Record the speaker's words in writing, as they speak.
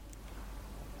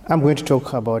I'm going to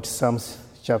talk about Psalms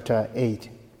chapter 8,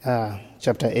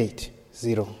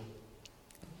 0.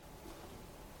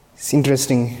 It's an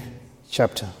interesting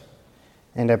chapter,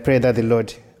 and I pray that the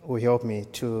Lord will help me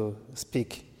to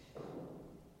speak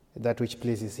that which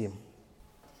pleases Him.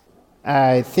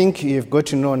 I think you've got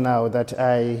to know now that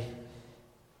I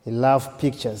love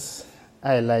pictures.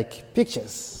 I like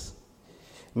pictures.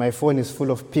 My phone is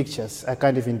full of pictures. I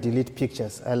can't even delete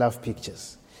pictures. I love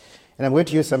pictures. And I'm going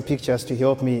to use some pictures to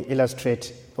help me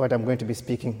illustrate what I'm going to be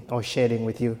speaking or sharing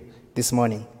with you this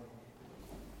morning.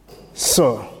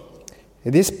 So,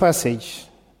 this passage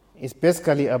is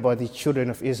basically about the children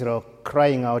of Israel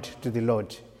crying out to the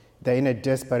Lord. They're in a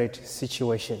desperate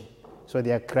situation. So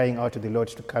they are crying out to the Lord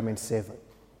to come and save them.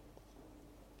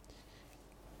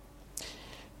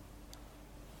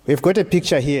 We've got a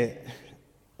picture here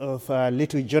of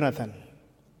little Jonathan.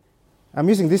 I'm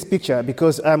using this picture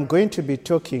because I'm going to be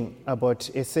talking about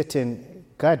a certain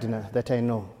gardener that I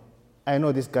know. I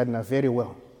know this gardener very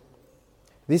well.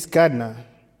 This gardener,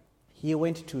 he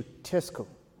went to Tesco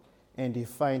and he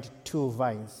found 2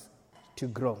 vines to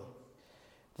grow.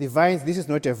 The vines, this is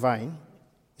not a vine.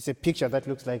 It's a picture that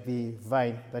looks like the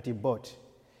vine that he bought.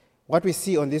 What we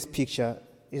see on this picture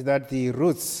is that the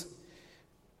roots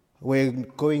were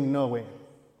going nowhere.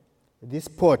 This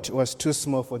pot was too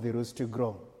small for the roots to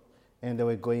grow, and they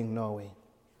were going nowhere.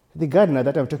 The gardener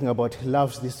that I'm talking about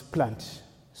loves this plant,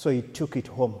 so he took it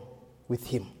home with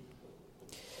him.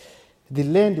 The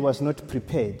land was not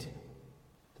prepared.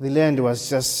 The land was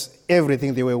just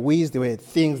everything. There were weeds, there were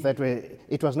things that were,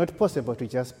 it was not possible to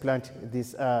just plant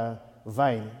this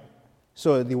vine.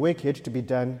 So the work had to be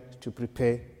done to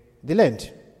prepare the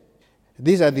land.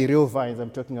 These are the real vines I'm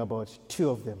talking about, 2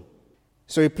 of them.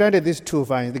 So he planted these 2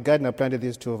 vines, the gardener planted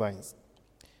these 2 vines.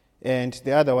 And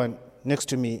the other one next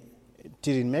to me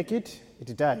didn't make it,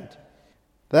 it died.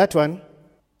 That one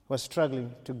was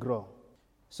struggling to grow.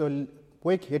 So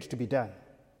work had to be done.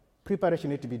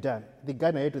 Preparation had to be done. The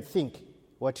gardener had to think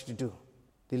what to do.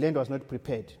 The land was not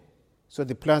prepared, so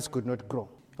the plants could not grow.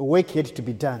 Work had to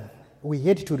be done. We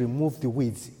had to remove the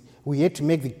weeds. We had to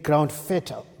make the ground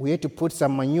fertile. We had to put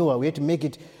some manure. We had to make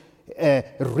it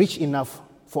rich enough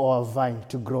for our vine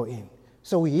to grow in.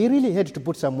 So we really had to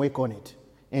put some work on it.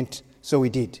 And so we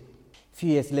did. A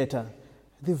few years later,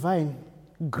 the vine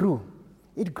grew.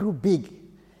 It grew big.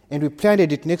 And we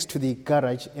planted it next to the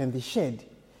garage and the shed.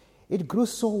 It grew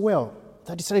so well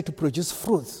that it started to produce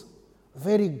fruits.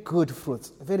 Very good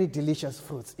fruits, very delicious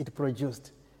fruits it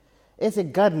produced. As a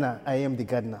gardener, I am the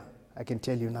gardener. I can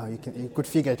tell you now, you could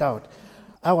figure it out.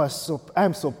 I'm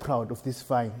so proud of this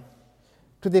vine,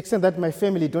 to the extent that my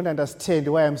family don't understand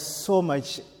why I'm so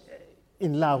much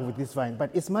in love with this vine.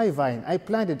 But it's my vine. I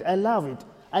planted it. I love it.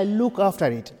 I look after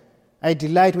it. I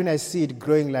delight when I see it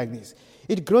growing like this.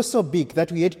 It grows so big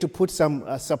that we had to put some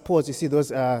supports, you see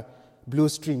those blue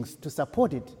strings, to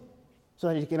support it so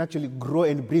that it can actually grow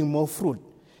and bring more fruit.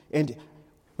 And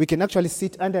we can actually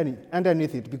sit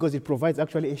underneath it because it provides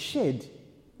actually a shade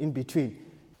in between.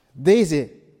 There is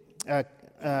a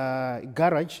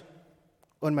garage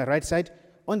on my right side.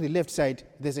 On the left side,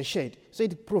 there's a shade. So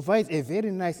it provides a very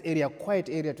nice area, quiet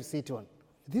area to sit on.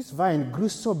 This vine grew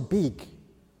so big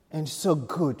and so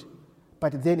good,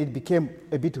 but then it became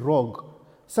a bit rogue.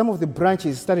 Some of the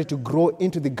branches started to grow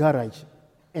into the garage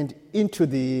and into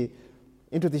the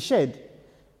shed.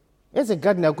 As a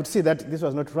gardener, I could see that this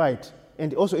was not right,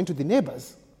 and also into the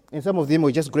neighbors. And some of them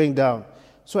were just growing down.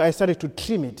 So I started to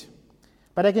trim it.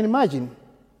 But I can imagine,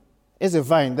 as a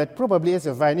vine, that probably as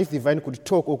a vine, if the vine could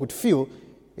talk or could feel,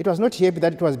 it was not happy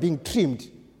that it was being trimmed.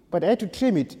 But I had to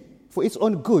trim it for its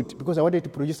own good because I wanted to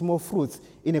produce more fruits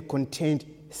in a contained,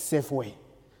 safe way.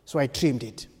 So I trimmed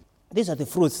it. These are the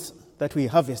fruits that we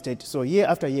harvested. So year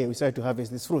after year, we started to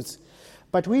harvest these fruits.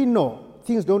 But we know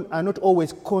things are not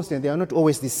always constant. They are not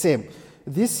always the same.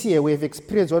 This year, we have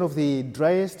experienced one of the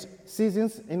driest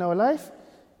seasons in our life.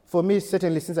 For me,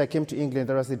 certainly since I came to England,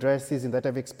 that was the driest season that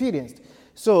I've experienced.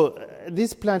 So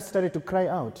these plants started to cry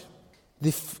out.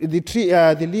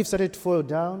 The leaves started to fall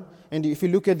down. And if you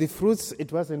look at the fruits,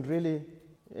 it wasn't really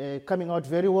coming out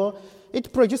very well.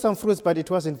 It produced some fruits, but it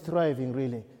wasn't thriving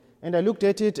really. And I looked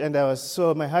at it, and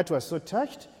my heart was so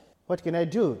touched. What can I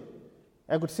do?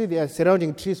 I could see the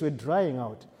surrounding trees were drying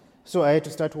out. So I had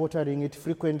to start watering it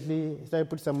frequently. I started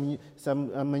to put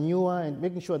some manure and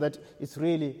making sure that it's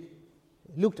really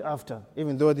looked after,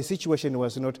 even though the situation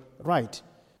was not right.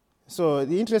 So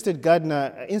the interested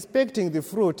gardener inspecting the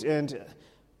fruit and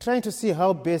trying to see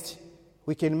how best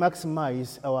we can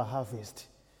maximize our harvest.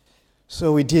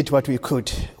 So we did what we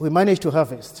could. We managed to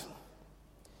harvest.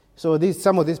 So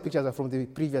some of these pictures are from the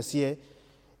previous year.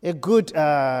 A good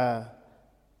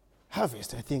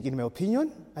harvest, I think, in my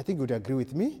opinion. I think you would agree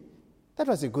with me. That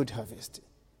was a good harvest.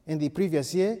 In the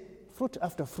previous year, fruit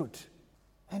after fruit.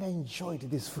 And I enjoyed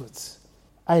these fruits.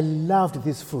 I loved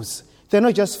these fruits. They're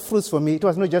not just fruits for me. It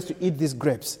was not just to eat these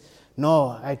grapes.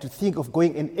 No, I had to think of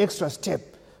going an extra step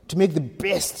to make the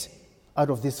best out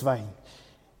of this vine.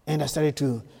 And I started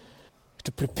to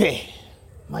prepare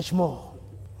much more.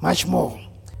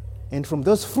 And from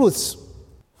those fruits,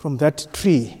 from that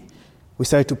tree, we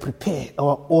started to prepare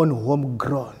our own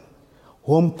homegrown,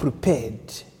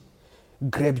 home-prepared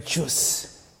grape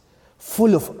juice,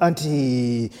 full of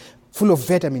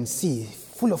vitamin C,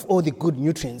 full of all the good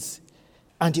nutrients,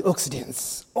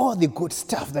 antioxidants, all the good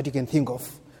stuff that you can think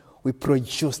of. We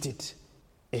produced it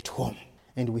at home,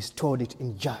 and we stored it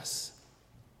in jars,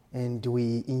 and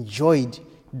we enjoyed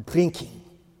drinking.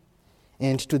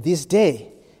 And to this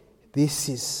day, this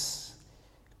is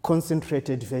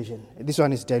concentrated version. This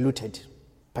one is diluted,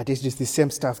 but it is the same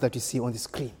stuff that you see on the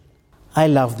screen. I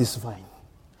love this vine.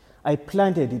 I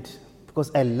planted it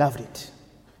because I loved it.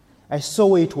 I saw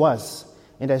where it was,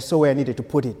 and I saw where I needed to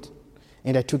put it,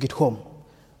 and I took it home.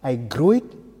 I grew it,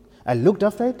 I looked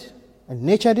after it, I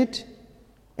nurtured it,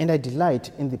 and I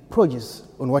delight in the produce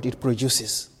on what it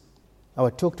produces.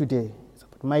 Our talk today is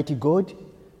about mighty God,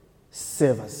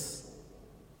 save us.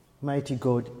 Mighty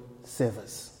God, save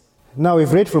us. Now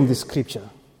we've read from the scripture.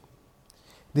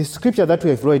 The scripture that we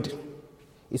have read,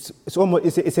 it's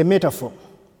a metaphor.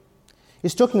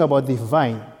 It's talking about the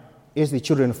vine as the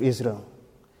children of Israel.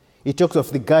 It talks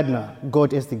of the gardener,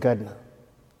 God as the gardener.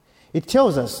 It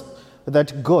tells us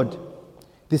that God,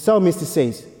 the psalmist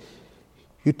says,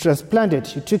 you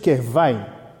took a vine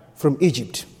from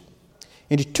Egypt,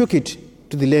 and you took it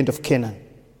to the land of Canaan.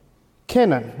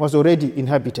 Canaan was already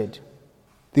inhabited.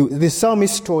 The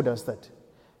psalmist told us that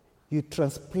you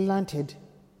transplanted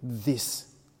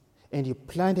this, and you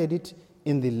planted it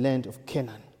in the land of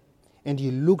Canaan, and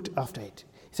you looked after it.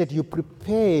 He said, you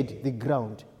prepared the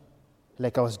ground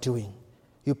like I was doing.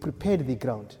 You prepared the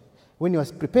ground. When he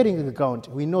was preparing the ground,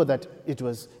 we know that it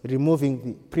was removing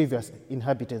the previous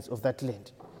inhabitants of that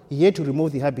land. He had to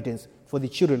remove the inhabitants for the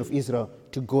children of Israel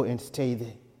to go and stay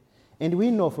there. And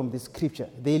we know from the scripture,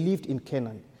 they lived in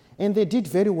Canaan, and they did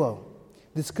very well.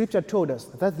 The scripture told us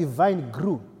that the vine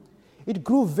grew. It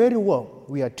grew very well,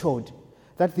 we are told,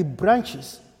 that the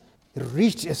branches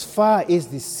reached as far as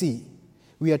the sea.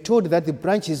 We are told that the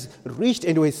branches reached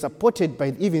and were supported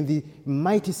by even the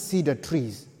mighty cedar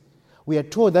trees. We are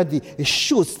told that the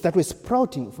shoots that were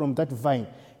sprouting from that vine,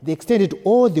 they extended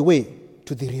all the way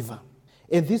to the river.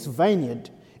 And this vineyard,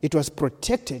 it was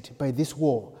protected by this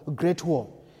wall, a great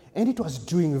wall, and it was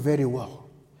doing very well.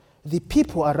 The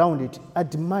people around it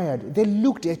admired, they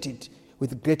looked at it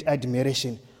with great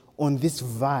admiration on this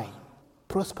vine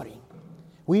prospering.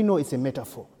 We know it's a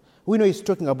metaphor. We know it's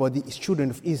talking about the children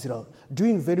of Israel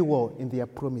doing very well in their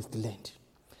promised land.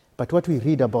 But what we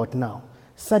read about now,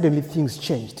 suddenly things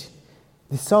changed.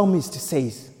 The psalmist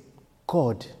says,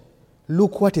 God,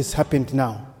 look what has happened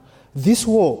now. This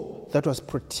wall that was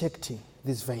protecting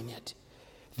this vineyard,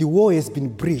 the wall has been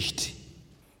breached.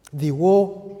 The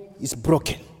wall is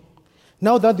broken.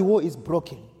 Now that the wall is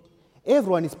broken,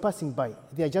 everyone is passing by.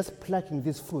 They are just plucking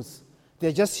these fruits. They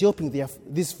are just helping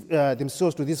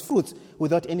themselves to these fruits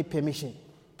without any permission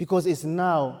because it's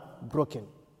now broken.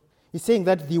 He's saying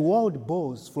that the wild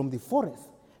boars from the forest,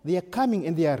 they are coming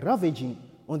and they are ravaging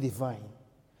on the vine.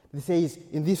 He says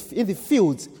in the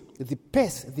fields, the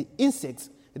pests, the insects,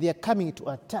 they are coming to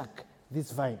attack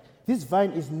this vine. This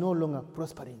vine is no longer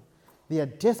prospering. They are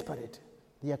desperate.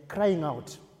 They are crying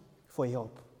out for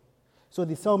help. So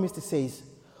the psalmist says,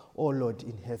 "O Lord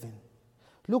in heaven,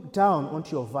 look down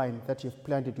onto your vine that you've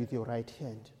planted with your right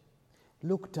hand.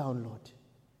 Look down, Lord,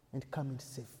 and come and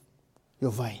save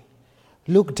your vine.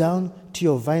 Look down to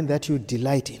your vine that you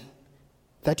delight in,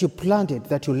 that you planted,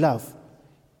 that you love.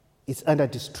 It's under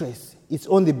distress. It's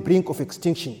on the brink of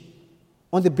extinction,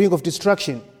 on the brink of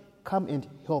destruction. Come and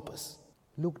help us.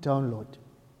 Look down, Lord.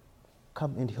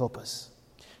 Come and help us."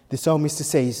 The psalmist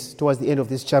says, towards the end of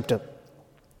this chapter,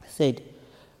 said,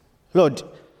 "Lord,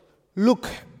 look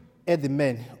at the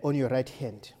man on your right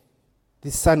hand,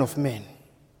 the Son of Man,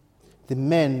 the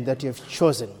man that you have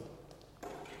chosen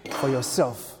for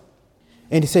yourself."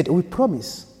 And he said, we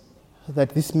promise that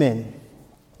this man,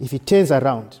 if he turns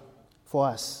around for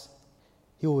us,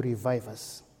 he will revive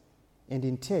us. And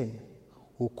in turn,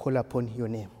 will call upon your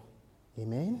name.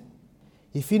 Amen.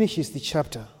 He finishes the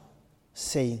chapter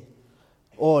saying,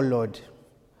 "Oh Lord,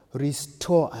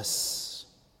 restore us,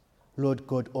 Lord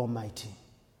God Almighty.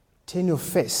 Turn your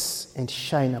face and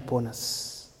shine upon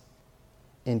us,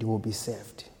 and we'll be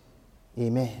saved."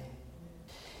 Amen.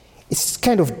 It's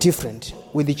kind of different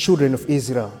with the children of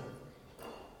Israel.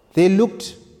 They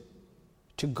looked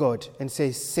to God and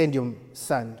said, send your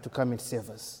son to come and save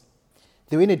us.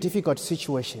 They were in a difficult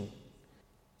situation.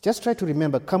 Just try to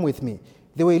remember, come with me.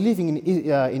 They were living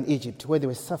in Egypt where they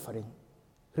were suffering,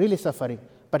 really suffering.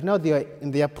 But now they are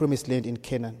in their promised land in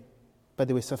Canaan. But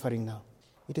they were suffering now.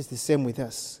 It is the same with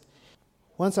us.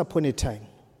 Once upon a time,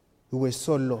 we were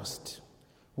so lost.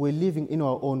 We were living in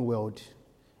our own world,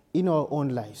 in our own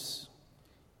lives,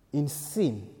 in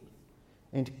sin.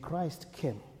 And Christ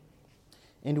came.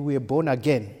 And we were born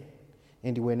again.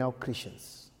 And we are now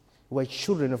Christians. We are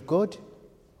children of God.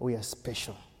 We are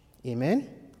special. Amen?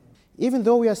 Even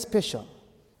though we are special,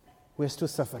 we are still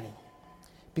suffering.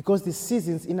 Because the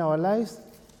seasons in our lives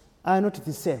are not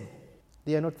the same.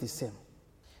 They are not the same.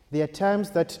 There are times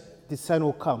that the sun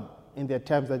will come, and there are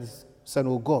times that the sun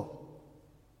will go.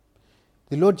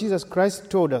 The Lord Jesus Christ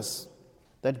told us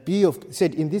that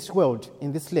said, in this world,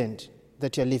 in this land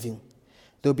that you are living,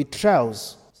 there will be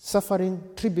trials, suffering,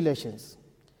 tribulations.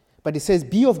 But He says,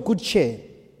 be of good cheer,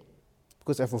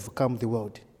 because I've overcome the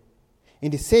world.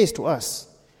 And He says to us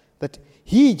that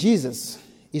He, Jesus,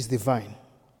 is the vine.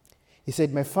 He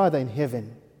said, my Father in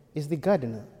heaven is the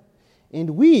gardener, and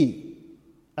we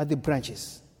are the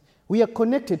branches. We are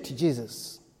connected to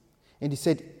Jesus. And He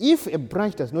said, if a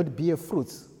branch does not bear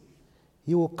fruits,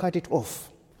 He will cut it off.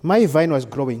 My vine was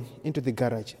growing into the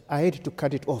garage. I had to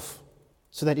cut it off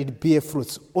so that it bear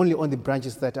fruits only on the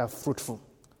branches that are fruitful,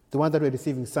 the ones that were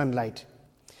receiving sunlight.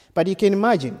 But you can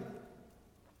imagine,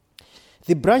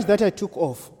 the branch that I took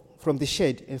off from the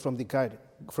shed and from the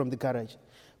garage,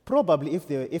 probably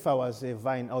if I was a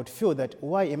vine, I would feel that,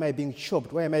 why am I being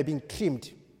chopped? Why am I being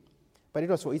trimmed? But it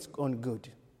was for its own good.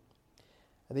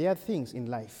 There are things in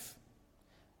life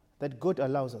that God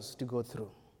allows us to go through.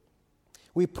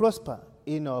 We prosper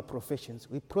in our professions.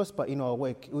 We prosper in our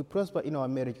work. We prosper in our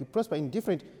marriage. We prosper in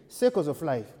different circles of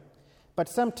life. But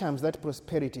sometimes that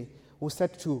prosperity will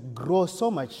start to grow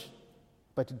so much,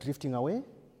 but drifting away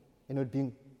and not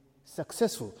being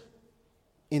successful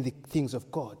in the things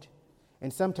of God.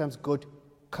 And sometimes God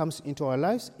comes into our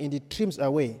lives and He trims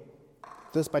away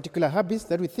those particular habits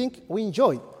that we think we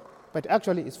enjoy, but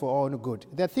actually it's for our own good.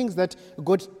 There are things that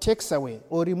God takes away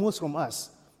or removes from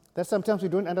us that sometimes we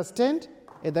don't understand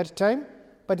at that time,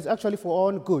 but it's actually for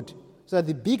our own good, so that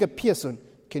the bigger person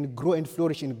can grow and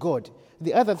flourish in God.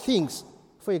 The other things,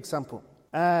 for example,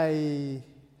 I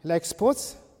like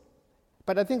sports,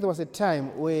 but I think there was a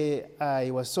time where I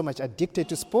was so much addicted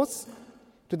to sports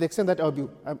to the extent that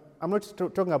I'm not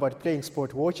talking about playing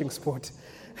sport, watching sport,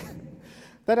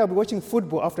 that I'll be watching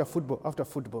football after football after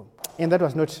football, and that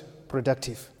was not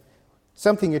productive.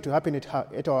 Something had to happen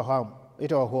at our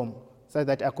home, so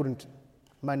that I couldn't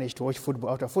manage to watch football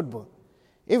after football.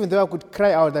 Even though I could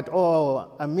cry out that,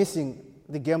 oh, I'm missing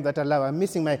the game that I love, I'm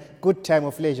missing my good time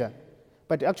of leisure,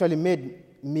 but it actually made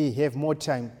me have more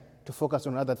time to focus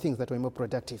on other things that were more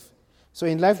productive. So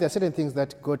in life, there are certain things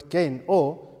that God can,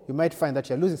 or you might find that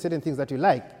you're losing certain things that you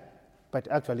like, but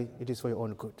actually it is for your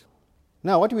own good.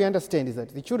 Now, what we understand is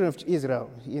that the children of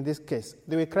Israel, in this case,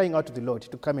 they were crying out to the Lord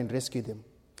to come and rescue them.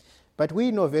 But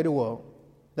we know very well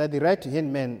that the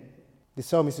right-hand man the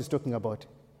psalmist is talking about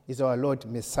is our Lord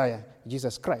Messiah,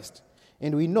 Jesus Christ.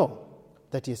 And we know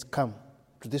that He has come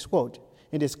to this world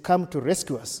and has come to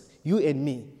rescue us. You and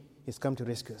me, He has come to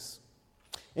rescue us.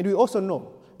 And we also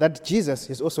know that Jesus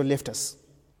has also left us.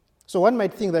 So one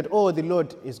might think that, oh, the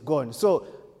Lord is gone. So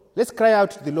let's cry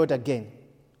out to the Lord again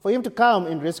for Him to come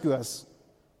and rescue us,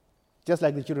 just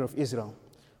like the children of Israel.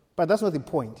 But that's not the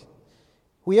point.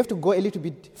 We have to go a little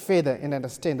bit further and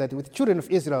understand that with the children of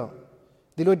Israel,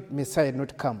 the Lord Messiah had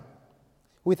not come.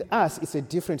 With us, it's a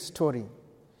different story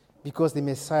because the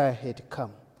Messiah had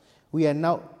come. We are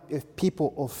now a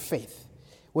people of faith.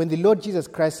 When the Lord Jesus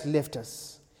Christ left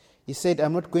us, He said,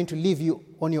 I'm not going to leave you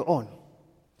on your own.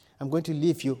 I'm going to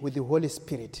leave you with the Holy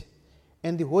Spirit.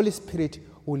 And the Holy Spirit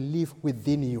will live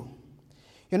within you.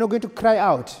 You're not going to cry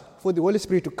out for the Holy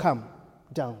Spirit to come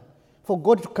down, for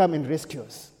God to come and rescue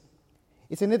us.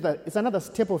 It's another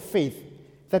step of faith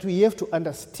that we have to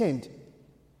understand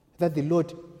that the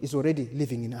Lord is already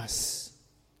living in us.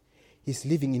 He's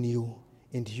living in you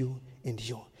and you and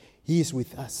you. He is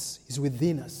with us. He's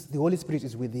within us. The Holy Spirit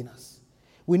is within us.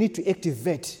 We need to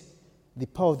activate the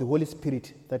power of the Holy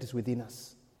Spirit that is within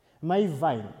us. My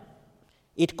vine,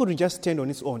 it couldn't just stand on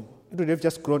its own. It would have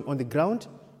just grown on the ground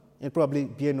and probably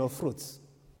bear no fruits.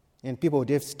 And people would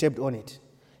have stepped on it.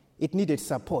 It needed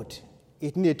support.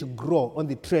 It needed to grow on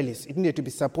the trellis. It needed to be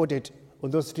supported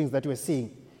on those strings that we're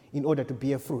seeing in order to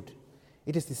bear fruit.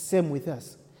 It is the same with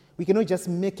us. We cannot just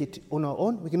make it on our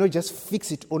own. We cannot just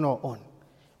fix it on our own.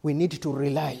 We need to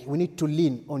rely, we need to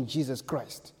lean on Jesus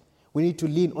Christ. We need to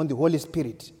lean on the Holy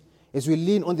Spirit. As we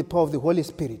lean on the power of the Holy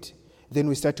Spirit, then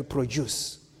we start to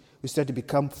produce. We start to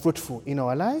become fruitful in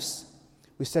our lives.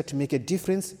 We start to make a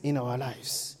difference in our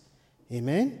lives.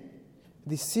 Amen?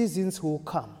 The seasons will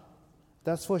come.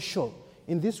 That's for sure.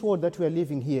 In this world that we are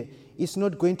living here, it's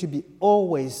not going to be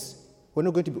always, we're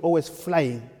not going to be always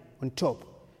flying on top.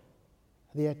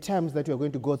 There are times that we are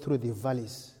going to go through the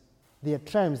valleys. There are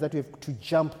times that we have to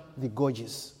jump the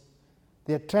gorges.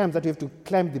 There are times that we have to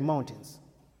climb the mountains.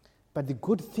 But the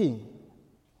good thing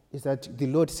is that the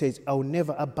Lord says, I will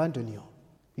never abandon you.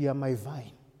 You are my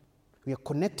vine. We are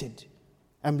connected.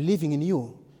 I'm living in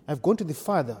you. I've gone to the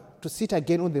Father to sit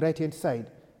again on the right-hand side,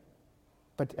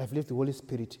 but I've left the Holy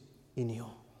Spirit in you.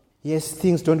 Yes,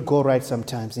 things don't go right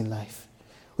sometimes in life.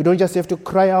 We don't just have to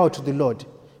cry out to the Lord,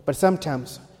 but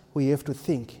sometimes we have to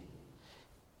think,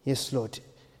 yes, Lord,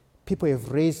 people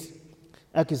have raised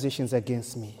accusations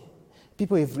against me.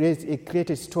 People have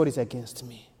created stories against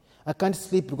me. I can't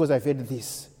sleep because I've heard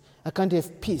this. I can't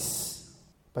have peace.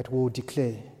 But we will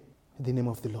declare the name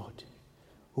of the Lord.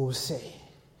 We will say,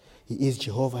 He is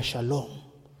Jehovah Shalom.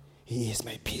 He is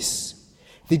my peace.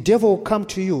 The devil will come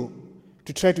to you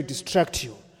to try to distract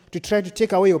you, to try to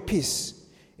take away your peace.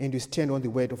 And you stand on the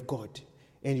word of God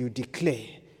and you declare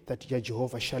that you are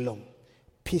Jehovah Shalom.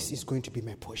 Peace is going to be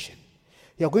my portion.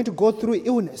 You are going to go through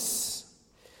illness.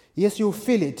 Yes, you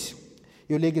feel it.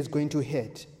 Your leg is going to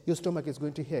hurt. Your stomach is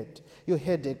going to hurt. Your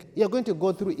headache. You are going to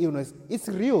go through illness. It's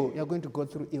real. You are going to go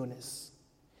through illness.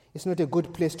 It's not a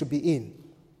good place to be in.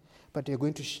 But you're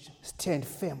going to stand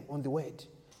firm on the word.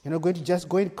 You're not going to just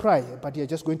go and cry, but you're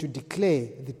just going to declare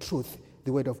the truth,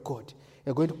 the word of God.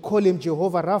 You're going to call him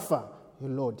Jehovah Rapha,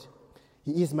 your Lord.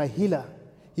 He is my healer.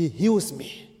 He heals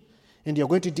me. And you're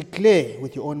going to declare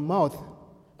with your own mouth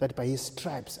that by his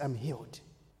stripes I'm healed.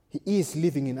 He is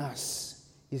living in us.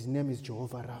 His name is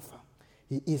Jehovah Rapha.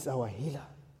 He is our healer.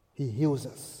 He heals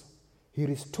us. He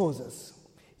restores us.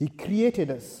 He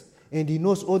created us. And he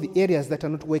knows all the areas that are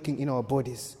not working in our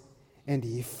bodies. And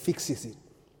he fixes it.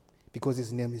 Because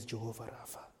his name is Jehovah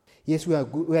Rapha. Yes, we are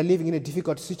living in a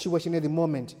difficult situation at the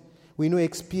moment. We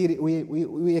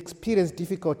experience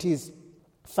difficulties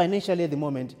financially at the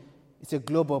moment. It's a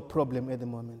global problem at the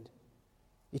moment.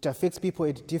 It affects people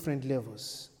at different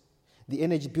levels. The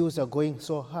energy bills are going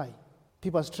so high.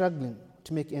 People are struggling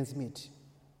to make ends meet.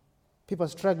 People are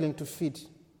struggling to feed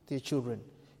their children.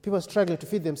 People are struggling to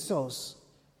feed themselves.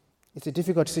 It's a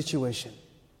difficult situation.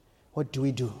 What do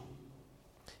we do?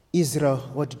 Israel,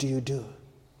 what do you do?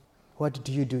 What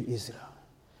do you do, Israel?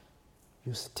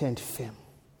 You stand firm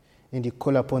and you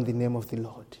call upon the name of the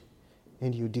Lord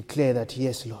and you declare that,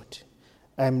 yes, Lord,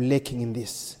 I'm lacking in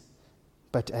this,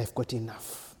 but I've got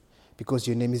enough because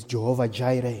your name is Jehovah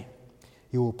Jireh.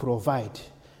 You will provide.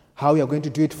 How you are going to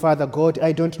do it, Father God,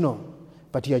 I don't know,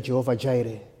 but you are Jehovah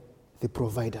Jireh, the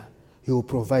provider. You will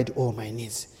provide all my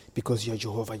needs because you are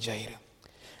Jehovah Jireh.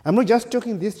 I'm not just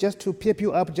talking this just to pep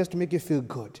you up, just to make you feel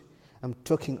good. I'm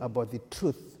talking about the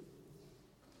truth.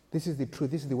 This is the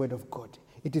truth. This is the word of God.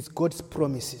 It is God's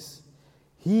promises.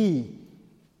 He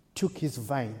took his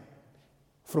vine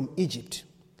from Egypt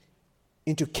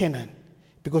into Canaan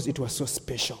because it was so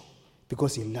special,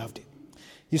 because he loved it.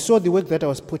 You saw the work that I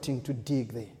was putting to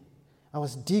dig there. I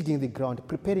was digging the ground,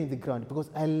 preparing the ground because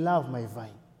I love my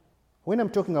vine. When I'm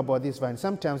talking about this vine,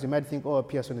 sometimes you might think, oh,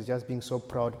 Pearson is just being so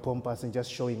proud, pompous, and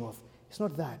just showing off. It's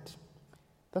not that.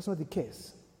 That's not the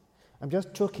case. I'm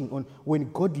just talking on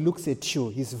when God looks at you,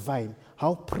 his vine,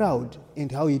 how proud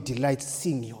and how he delights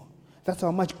seeing you. That's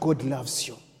how much God loves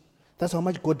you. That's how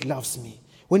much God loves me.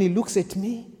 When he looks at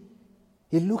me,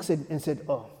 he looks at and said,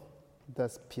 oh,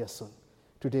 that's Pearson.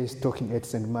 Today he's talking at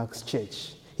St. Mark's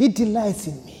Church. He delights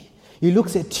in me. He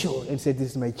looks at you and said, this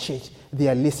is my church. They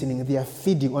are listening. They are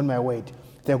feeding on my word.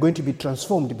 They are going to be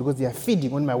transformed because they are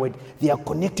feeding on my word. They are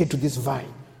connected to this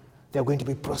vine. They are going to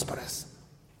be prosperous.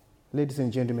 Ladies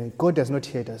and gentlemen, God does not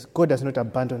hate us. God does not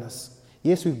abandon us.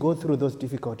 Yes, we go through those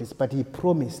difficulties, but he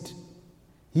promised.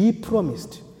 He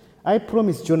promised. I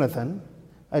promised Jonathan.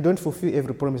 I don't fulfill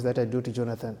every promise that I do to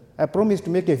Jonathan. I promised to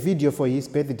make a video for his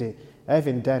birthday. I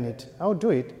haven't done it. I'll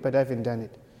do it, but I haven't done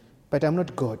it. But I'm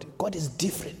not God. God is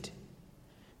different.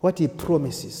 What he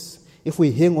promises, if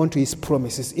we hang on to his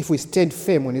promises, if we stand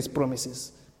firm on his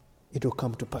promises, it will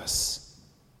come to pass.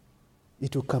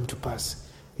 It will come to pass.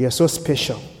 We are so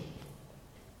special.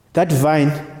 That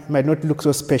vine might not look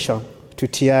so special to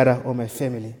Tiara or my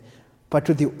family, but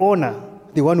to the owner,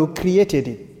 the one who created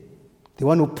it, the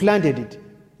one who planted it,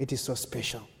 it is so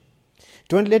special.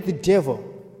 Don't let the devil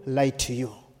lie to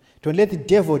you. Don't let the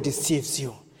devil deceive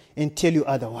you and tell you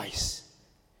otherwise.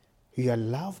 You are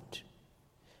loved.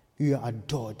 You are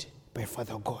adored by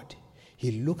Father God.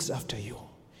 He looks after you.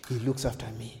 He looks after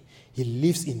me. He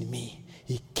lives in me.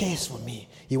 He cares for me.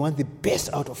 He wants the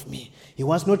best out of me. He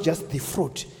wants not just the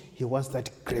fruit. He wants that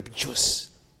grape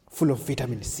juice full of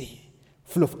vitamin C,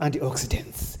 full of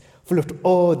antioxidants, full of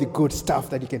all the good stuff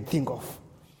that you can think of.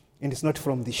 And it's not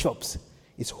from the shops.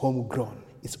 It's homegrown.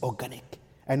 It's organic.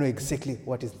 I know exactly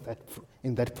what is that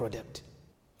in that product.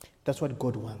 That's what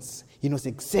God wants. He knows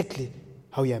exactly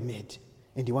how you are made.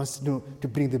 And He wants to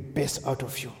bring the best out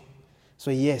of you.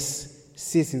 So yes,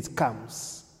 seasons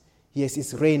comes. Yes,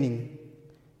 it's raining,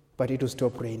 but it will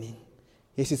stop raining.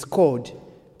 Yes, it's cold,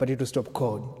 but it will stop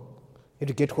cold. You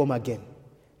to get home again.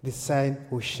 The sun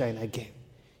will shine again.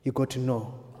 You got to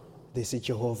know there's a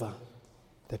Jehovah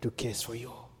that will cares for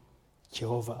you.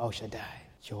 Jehovah El Shaddai,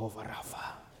 Jehovah Rapha.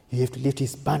 You have to lift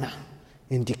His banner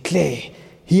and declare,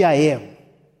 here I am.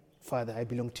 Father, I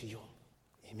belong to you.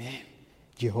 Amen.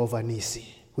 Jehovah Nissi.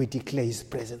 We declare His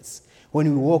presence. When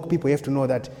we walk, people have to know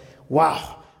that,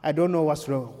 wow, I don't know what's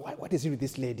wrong. What is it with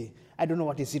this lady? I don't know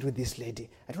what is it with this lady.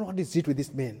 I don't know what is it with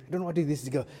this man. I don't know what is this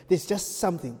girl. There's just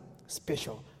something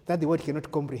special that the world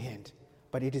cannot comprehend.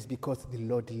 But it is because the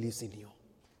Lord lives in you.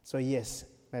 So yes,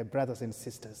 my brothers and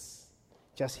sisters,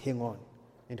 just hang on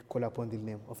and call upon the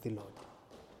name of the Lord.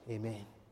 Amen.